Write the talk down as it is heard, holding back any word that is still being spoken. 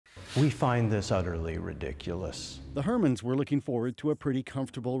We find this utterly ridiculous. The Hermans were looking forward to a pretty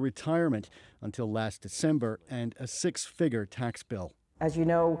comfortable retirement until last December and a six-figure tax bill. As you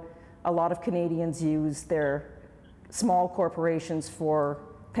know, a lot of Canadians use their small corporations for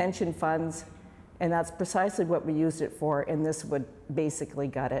pension funds, and that's precisely what we used it for, and this would basically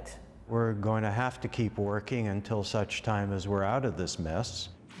gut it. We're going to have to keep working until such time as we're out of this mess.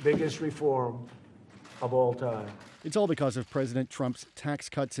 Biggest reform of all time. It's all because of President Trump's Tax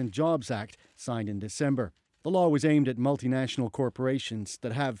Cuts and Jobs Act, signed in December. The law was aimed at multinational corporations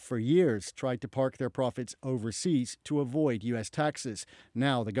that have, for years, tried to park their profits overseas to avoid U.S. taxes.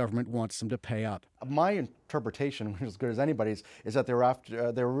 Now the government wants them to pay up. My interpretation, which is as good as anybody's, is that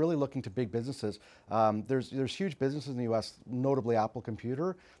they're really looking to big businesses. There's huge businesses in the U.S., notably Apple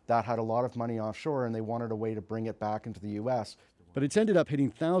Computer, that had a lot of money offshore, and they wanted a way to bring it back into the U.S. But it's ended up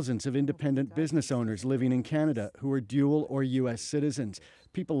hitting thousands of independent business owners living in Canada who are dual or U.S. citizens.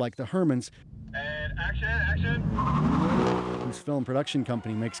 People like the Hermans, and action, whose film production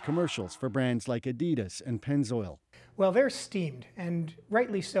company makes commercials for brands like Adidas and Pennzoil. Well, they're steamed, and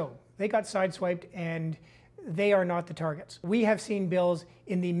rightly so. They got sideswiped, and they are not the targets. We have seen bills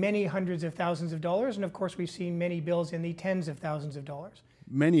in the many hundreds of thousands of dollars, and of course we've seen many bills in the tens of thousands of dollars.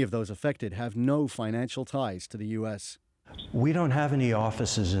 Many of those affected have no financial ties to the U.S. We don't have any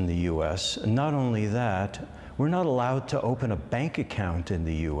offices in the U.S. Not only that, we're not allowed to open a bank account in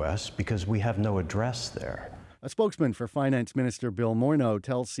the U.S. because we have no address there. A spokesman for Finance Minister Bill Morneau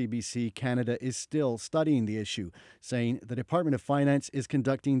tells CBC Canada is still studying the issue, saying the Department of Finance is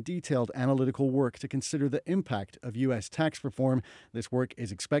conducting detailed analytical work to consider the impact of U.S. tax reform. This work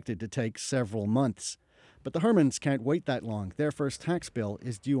is expected to take several months. But the Hermans can't wait that long. Their first tax bill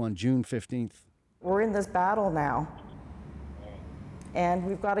is due on June 15th. We're in this battle now, and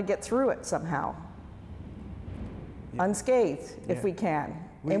we've got to get through it somehow, unscathed if we can.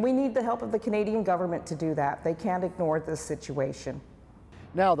 And we need the help of the Canadian government to do that. They can't ignore this situation.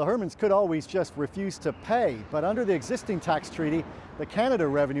 Now, the Hermans could always just refuse to pay, but under the existing tax treaty, the Canada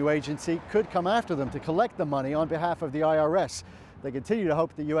Revenue Agency could come after them to collect the money on behalf of the IRS. They continue to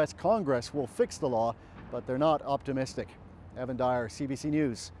hope the U.S. Congress will fix the law, but they're not optimistic. Evan Dyer, CBC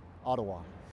News, Ottawa.